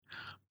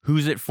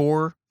Who's it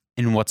for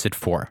and what's it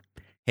for?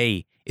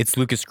 Hey, it's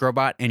Lucas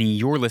Grobot, and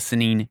you're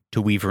listening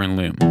to Weaver and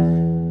Loom.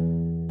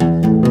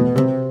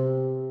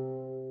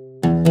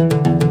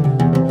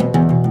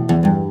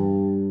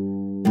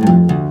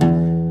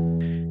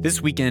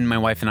 This weekend, my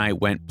wife and I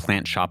went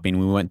plant shopping.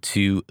 We went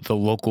to the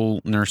local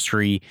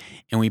nursery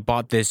and we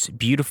bought this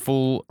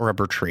beautiful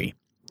rubber tree.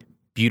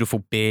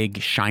 Beautiful,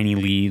 big, shiny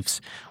leaves.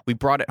 We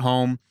brought it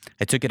home.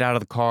 I took it out of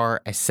the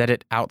car. I set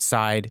it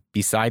outside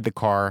beside the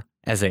car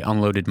as I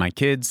unloaded my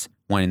kids,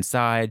 went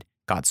inside,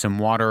 got some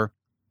water.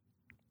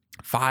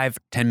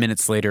 5-10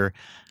 minutes later,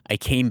 I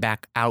came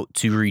back out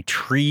to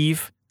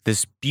retrieve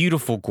this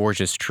beautiful,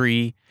 gorgeous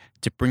tree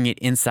to bring it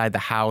inside the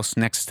house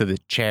next to the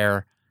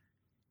chair.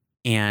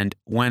 And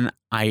when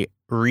I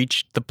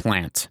reached the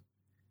plant,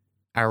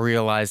 I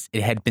realized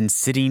it had been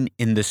sitting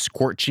in the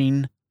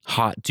scorching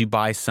hot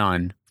Dubai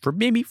sun for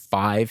maybe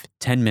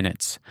 5-10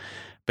 minutes.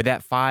 But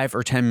that 5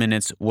 or 10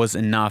 minutes was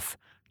enough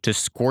to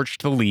scorch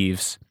the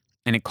leaves,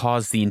 and it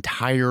caused the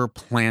entire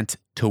plant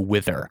to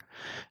wither.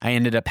 I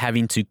ended up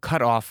having to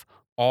cut off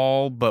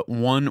all but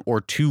 1 or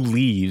 2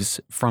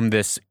 leaves from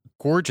this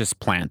gorgeous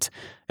plant,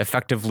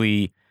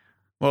 effectively,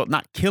 well,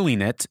 not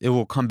killing it. It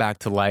will come back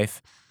to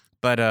life,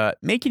 but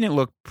making it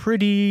look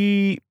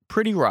pretty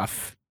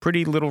rough,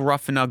 pretty little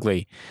rough and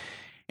ugly.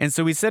 And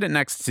so we set it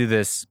next to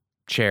this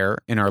chair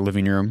in our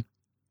living room,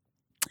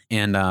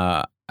 and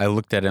I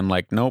looked at him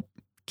like, nope,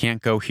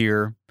 can't go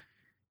here,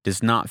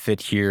 does not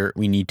fit here,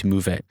 we need to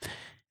move it.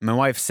 And my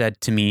wife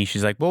said to me,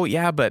 she's like, well,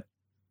 yeah, but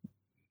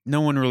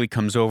no one really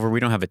comes over. We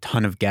don't have a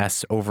ton of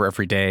guests over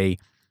every day.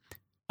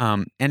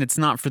 And it's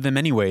not for them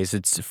anyways,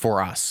 it's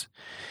for us.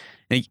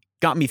 And it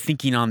got me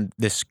thinking on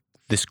this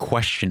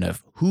question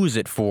of who is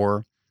it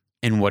for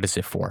and what is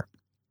it for?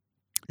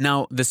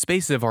 Now, the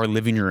space of our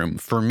living room,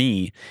 for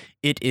me,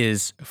 it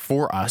is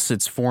for us.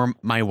 It's for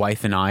my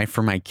wife and I,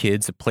 for my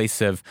kids, a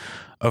place of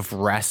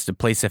rest, a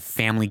place of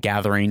family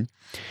gathering.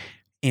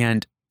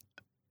 But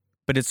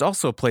it's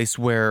also a place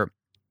where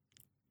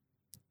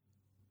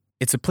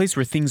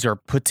things are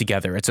put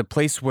together. It's a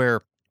place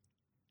where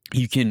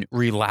you can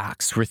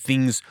relax, where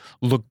things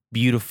look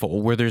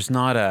beautiful, where there's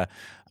not a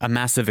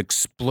massive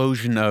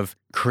explosion of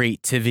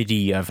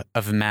creativity,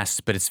 of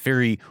mess, but it's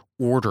very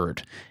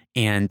ordered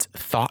and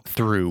thought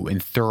through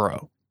and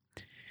thorough.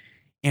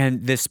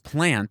 And this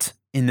plant,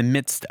 in the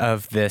midst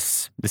of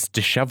this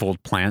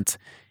disheveled plant,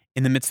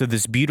 in the midst of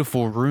this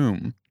beautiful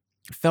room,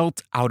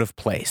 felt out of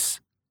place.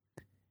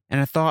 And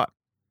I thought,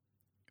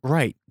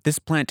 right, this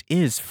plant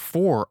is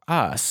for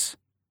us,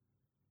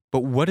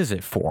 but what is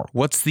it for?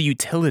 What's the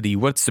utility?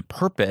 What's the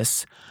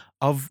purpose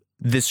of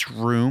this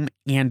room?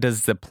 And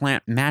does the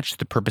plant match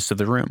the purpose of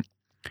the room?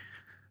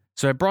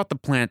 So I brought the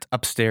plant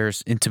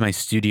upstairs into my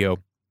studio.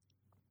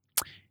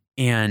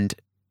 And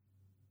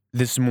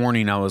this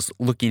morning I was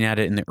looking at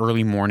it in the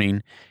early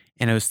morning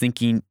and I was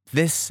thinking,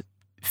 this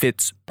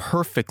fits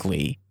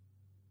perfectly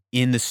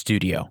in the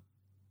studio.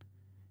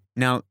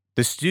 Now,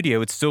 the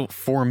studio, it's still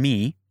for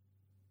me.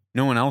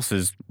 No one else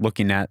is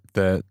looking at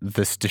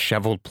this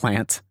disheveled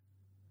plant.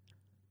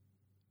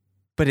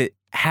 But it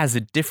has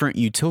a different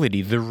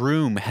utility. The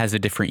room has a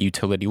different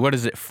utility. What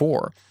is it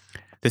for?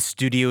 The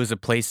studio is a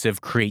place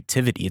of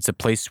creativity. It's a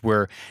place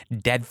where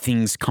dead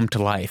things come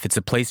to life. It's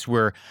a place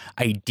where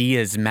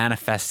ideas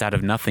manifest out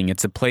of nothing.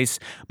 It's a place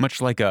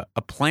much like a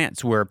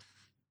plant where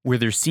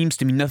there seems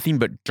to be nothing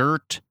but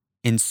dirt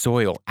and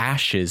soil,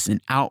 ashes,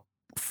 and out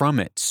from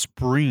it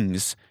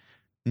springs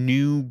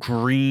new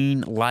green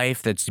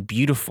life that's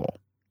beautiful.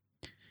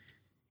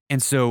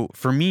 And so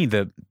for me,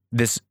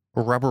 this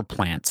rubber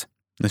plant,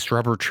 this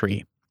rubber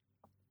tree,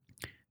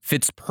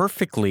 fits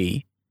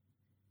perfectly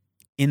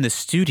in the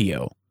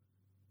studio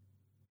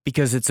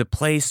because it's a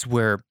place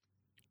where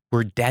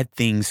dead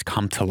things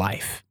come to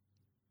life.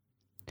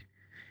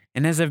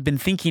 And as I've been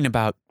thinking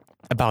about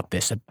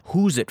this,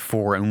 who's it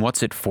for and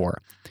what's it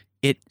for,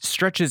 it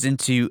stretches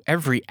into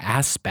every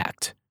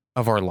aspect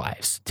of our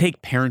lives.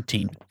 Take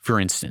parenting, for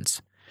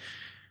instance.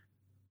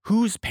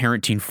 Who's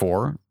parenting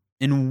for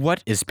and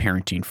what is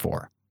parenting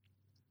for?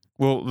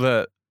 Well,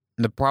 the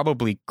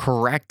probably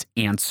correct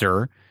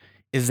answer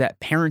is that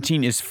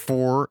parenting is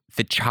for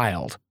the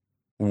child.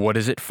 What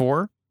is it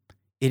for?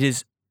 It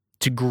is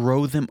to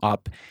grow them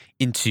up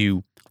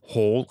into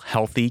whole,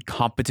 healthy,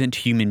 competent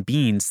human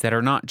beings that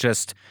are not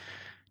just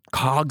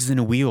cogs in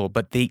a wheel,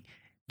 but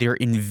they're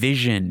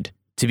envisioned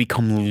to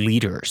become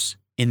leaders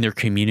in their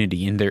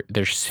community, in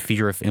their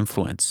sphere of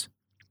influence.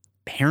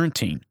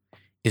 Parenting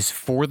is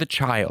for the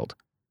child.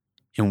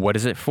 And what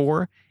is it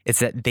for? It's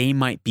that they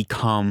might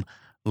become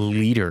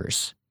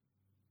leaders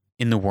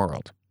in the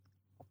world.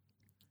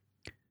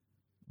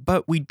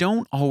 But we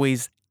don't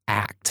always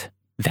act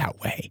that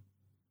way.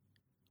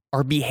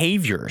 Our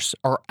behaviors,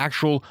 our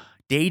actual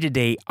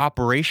day-to-day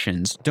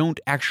operations don't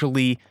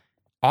actually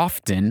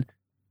often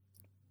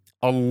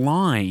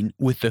align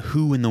with the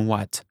who and the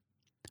what.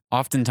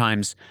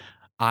 Oftentimes,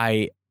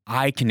 I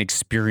can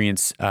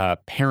experience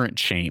parent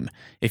shame,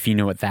 if you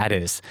know what that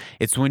is.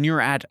 It's when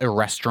you're at a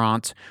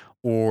restaurant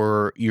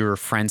or your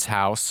friend's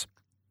house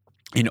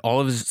and all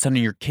of a sudden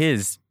your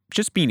kids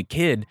just being a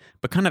kid,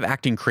 but kind of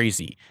acting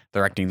crazy.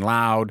 They're acting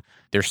loud.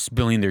 They're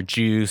spilling their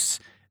juice.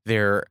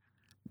 They're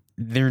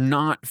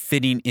not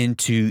fitting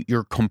into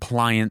your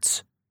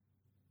compliance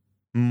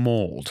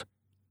mold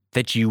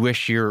that you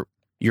wish your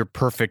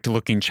perfect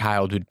looking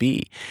child would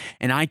be.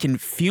 And I can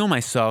feel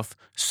myself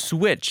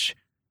switch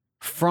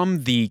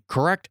from the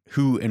correct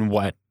who and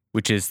what,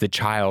 which is the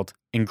child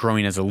and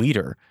growing as a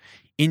leader,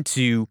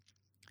 into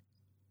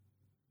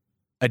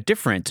a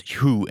different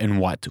who and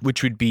what,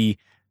 which would be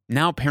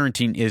now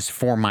parenting is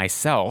for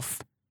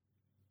myself.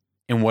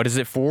 And what is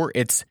it for?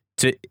 It's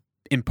to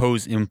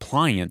impose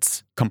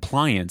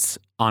compliance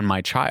on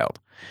my child.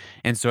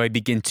 And so I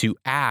begin to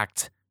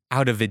act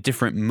out of a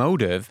different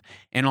motive,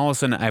 and all of a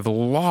sudden I've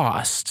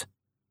lost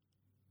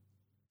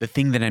the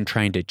thing that I'm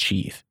trying to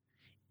achieve.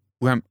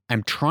 Where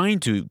I'm trying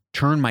to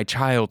turn my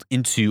child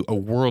into a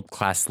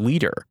world-class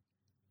leader.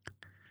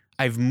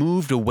 I've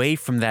moved away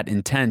from that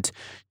intent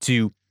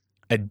to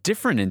a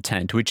different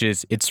intent, which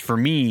is it's for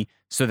me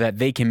so that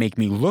they can make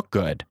me look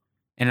good.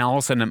 And all of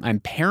a sudden I'm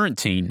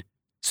parenting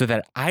so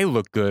that I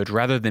look good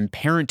rather than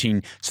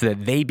parenting so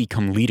that they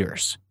become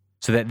leaders,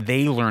 so that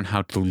they learn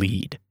how to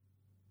lead.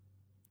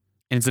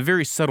 And it's a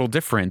very subtle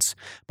difference,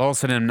 but all of a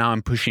sudden now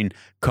I'm pushing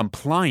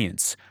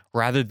compliance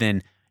rather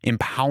than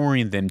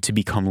empowering them to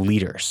become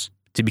leaders,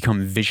 to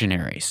become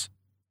visionaries,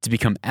 to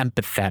become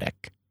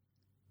empathetic.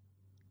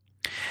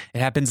 It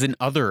happens in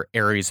other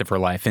areas of our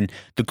life, in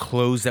the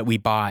clothes that we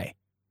buy,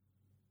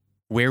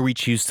 where we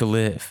choose to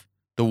live,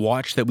 the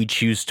watch that we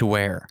choose to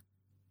wear,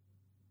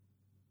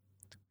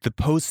 the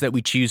posts that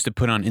we choose to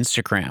put on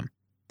Instagram.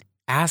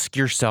 Ask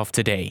yourself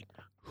today,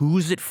 who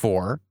is it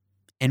for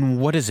and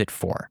what is it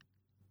for?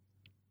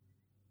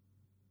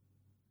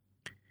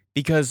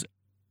 Because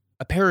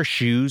a pair of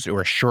shoes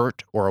or a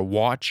shirt or a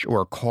watch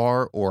or a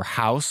car or a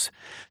house,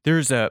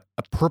 there's a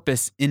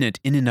purpose in it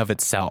in and of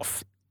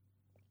itself.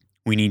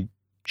 We need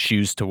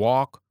shoes to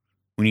walk.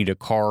 We need a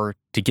car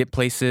to get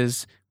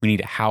places. We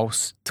need a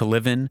house to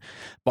live in.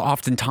 But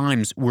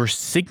oftentimes we're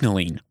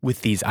signaling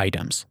with these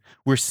items.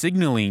 We're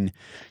signaling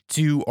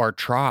to our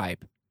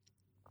tribe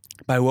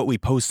by what we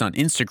post on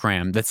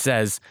Instagram that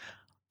says,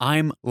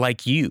 I'm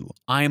like you.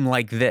 I'm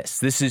like this.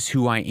 This is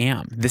who I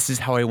am. This is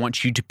how I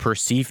want you to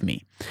perceive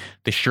me.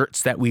 The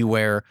shirts that we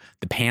wear,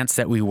 the pants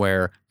that we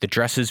wear, the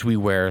dresses we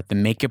wear, the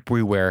makeup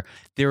we wear,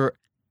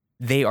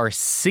 they are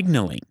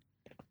signaling.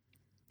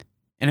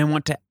 And I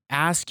want to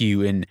ask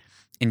you and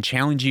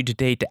challenge you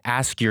today to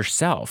ask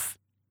yourself,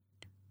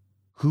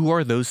 who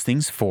are those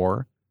things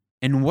for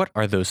and what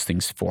are those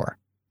things for?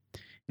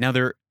 Now,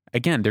 there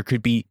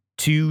could be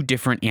two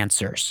different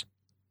answers.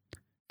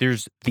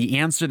 There's the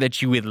answer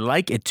that you would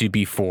like it to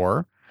be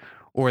for,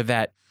 or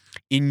that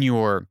in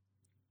our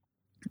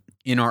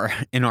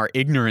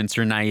ignorance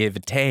or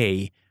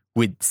naivete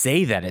would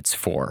say that it's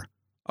for.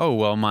 Oh,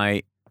 well,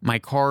 my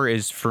car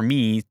is for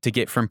me to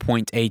get from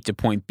point A to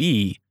point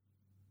B.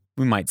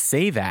 We might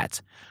say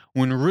that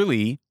when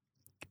really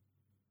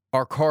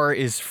our car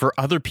is for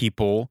other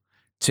people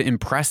to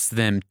impress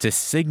them, to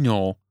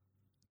signal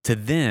to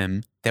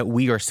them that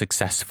we are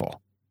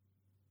successful.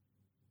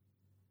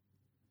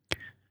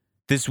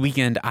 This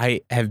weekend,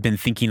 I have been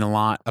thinking a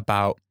lot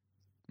about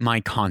my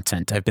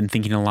content. I've been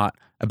thinking a lot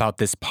about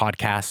this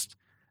podcast,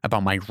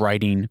 about my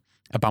writing,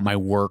 about my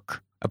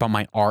work, about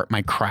my art,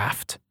 my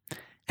craft.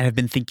 And I've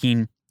been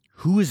thinking,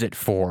 who is it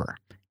for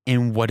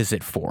and what is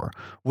it for?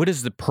 What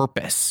is the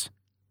purpose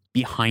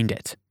behind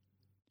it?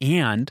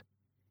 And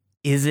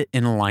is it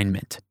in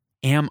alignment?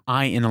 Am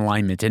I in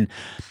alignment? And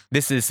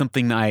this is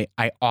something that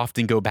I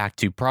often go back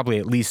to, probably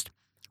at least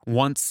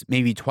once,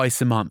 maybe twice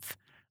a month.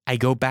 I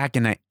go back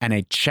and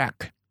I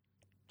check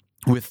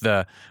with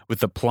the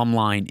plumb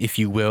line, if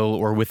you will,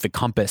 or with the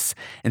compass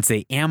and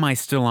say, am I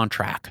still on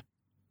track?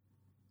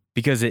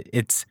 Because it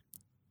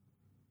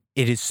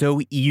is so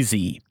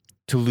easy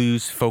to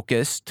lose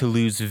focus, to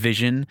lose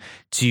vision,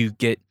 to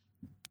get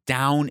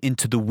down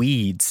into the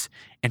weeds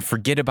and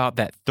forget about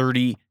that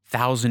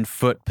 30,000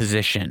 foot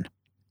position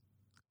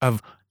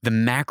of the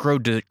macro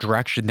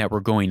direction that we're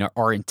going,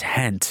 our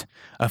intent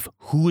of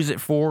who is it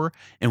for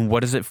and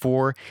what is it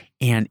for,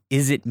 and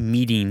is it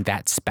meeting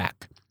that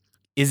spec?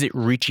 Is it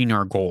reaching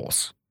our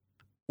goals?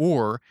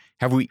 Or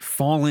have we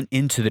fallen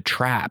into the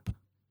trap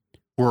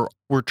where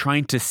we're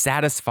trying to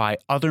satisfy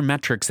other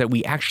metrics that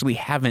we actually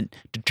haven't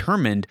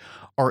determined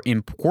are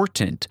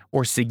important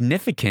or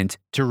significant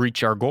to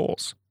reach our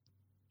goals?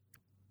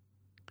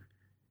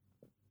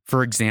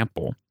 For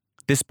example,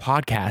 this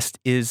podcast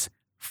is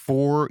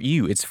for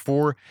you. It's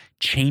for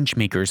change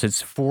makers.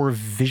 It's for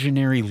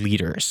visionary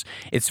leaders.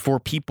 It's for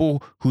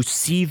people who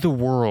see the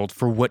world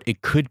for what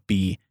it could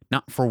be,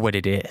 not for what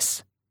it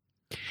is.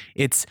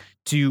 That's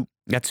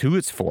who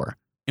it's for.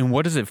 And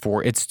what is it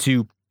for? It's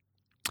to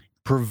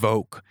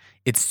provoke.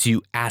 It's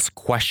to ask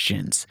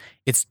questions.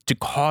 It's to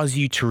cause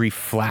you to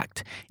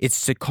reflect.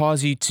 It's to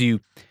cause you to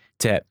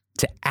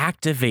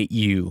activate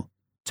you,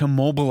 to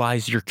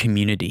mobilize your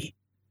community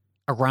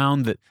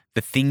around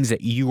the things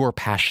that you are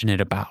passionate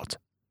about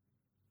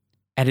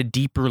at a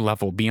deeper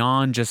level,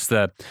 beyond just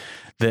the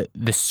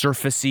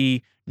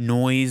surfacey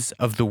noise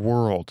of the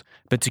world,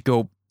 but to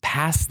go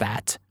past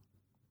that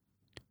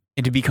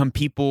and to become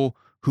people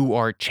who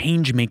are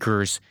change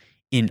makers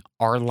in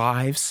our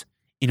lives,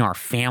 in our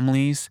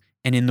families,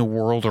 and in the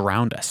world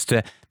around us,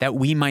 that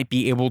we might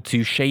be able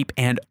to shape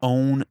and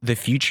own the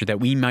future, that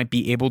we might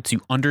be able to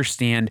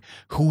understand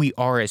who we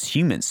are as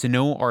humans, to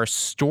know our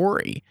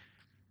story,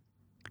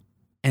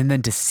 and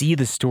then to see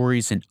the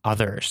stories in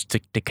others, to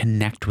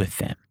connect with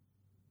them.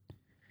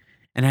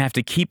 And I have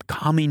to keep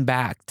coming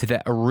back to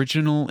that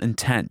original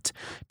intent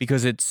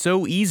because it's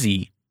so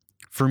easy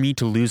for me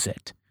to lose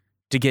it,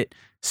 to get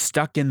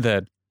stuck in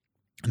the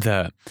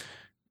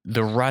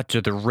rut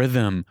or the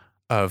rhythm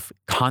of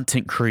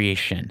content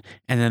creation.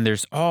 And then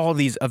there's all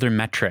these other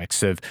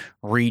metrics of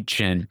reach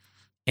and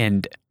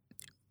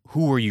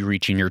who are you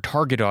reaching, your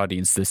target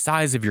audience, the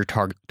size of your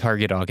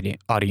target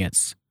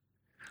audience.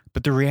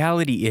 But the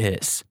reality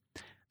is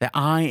that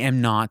I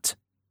am not,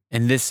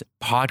 and this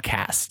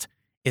podcast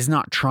is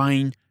not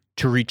trying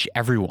to reach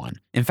everyone.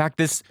 In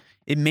fact,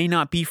 it may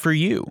not be for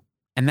you,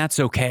 and that's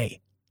okay.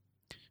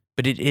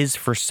 But it is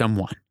for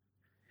someone.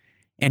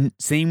 And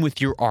same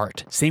with your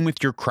art, same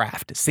with your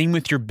craft, same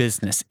with your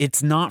business.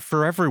 It's not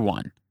for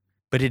everyone,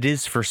 but it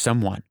is for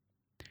someone.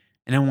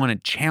 And I want to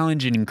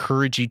challenge and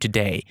encourage you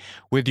today,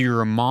 whether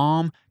you're a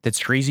mom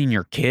that's raising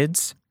your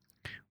kids,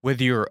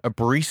 whether you're a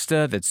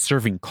barista that's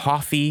serving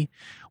coffee,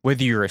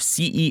 whether you're a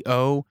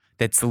CEO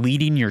that's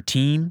leading your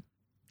team,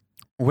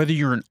 whether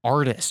you're an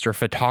artist or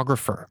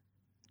photographer,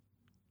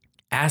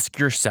 ask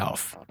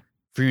yourself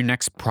for your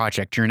next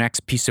project, your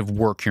next piece of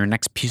work, your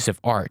next piece of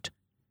art,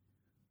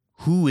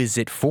 who is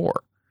it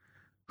for?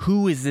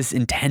 Who is this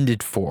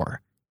intended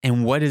for?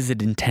 And what is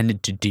it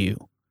intended to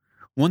do?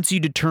 Once you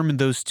determine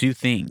those two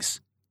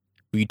things,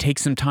 will you take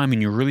some time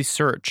and you really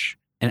search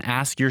and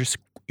ask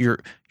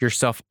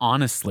yourself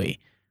honestly,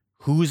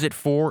 who is it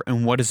for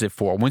and what is it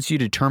for? Once you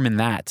determine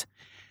that,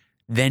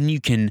 then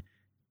you can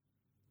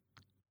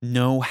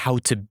know how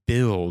to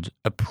build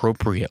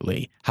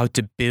appropriately, how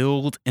to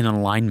build in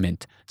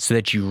alignment so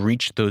that you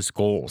reach those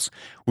goals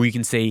where you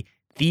can say,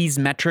 these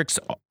metrics,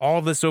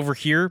 all this over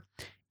here,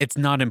 it's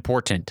not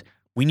important.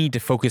 We need to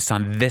focus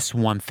on this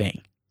one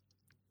thing.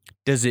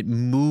 Does it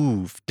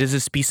move? Does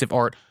this piece of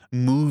art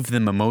move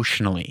them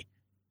emotionally?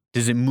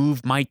 Does it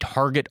move my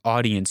target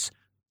audience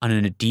on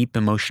a deep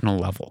emotional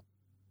level?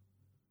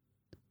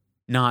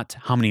 Not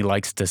how many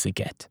likes does it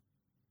get?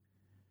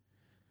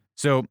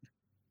 So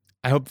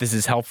I hope this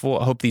is helpful.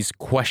 I hope these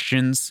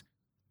questions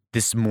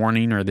this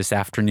morning or this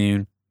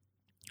afternoon,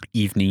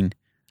 evening,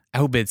 I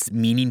hope it's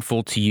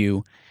meaningful to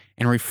you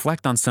and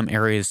reflect on some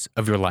areas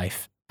of your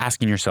life,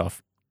 asking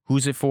yourself,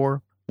 who's it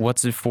for?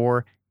 What's it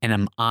for? And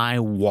am I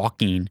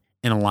walking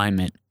in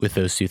alignment with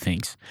those two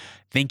things?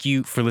 Thank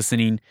you for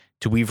listening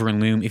to Weaver and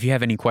Loom. If you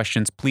have any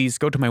questions, please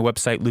go to my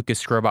website,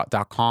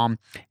 lucasgrobot.com,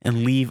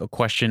 and leave a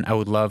question. I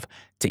would love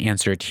to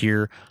answer it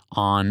here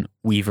on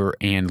Weaver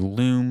and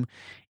Loom.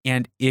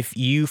 And if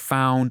you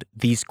found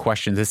these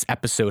questions, this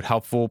episode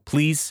helpful,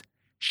 please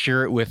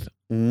share it with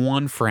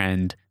one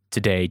friend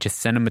today. Just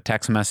send them a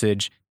text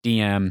message,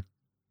 DM.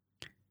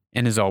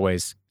 And as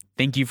always,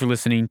 thank you for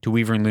listening to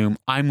Weaver and Loom.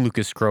 I'm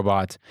Lucas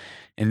Grobot,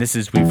 and this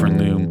is Weaver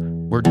and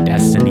Loom, where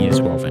destiny is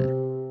woven.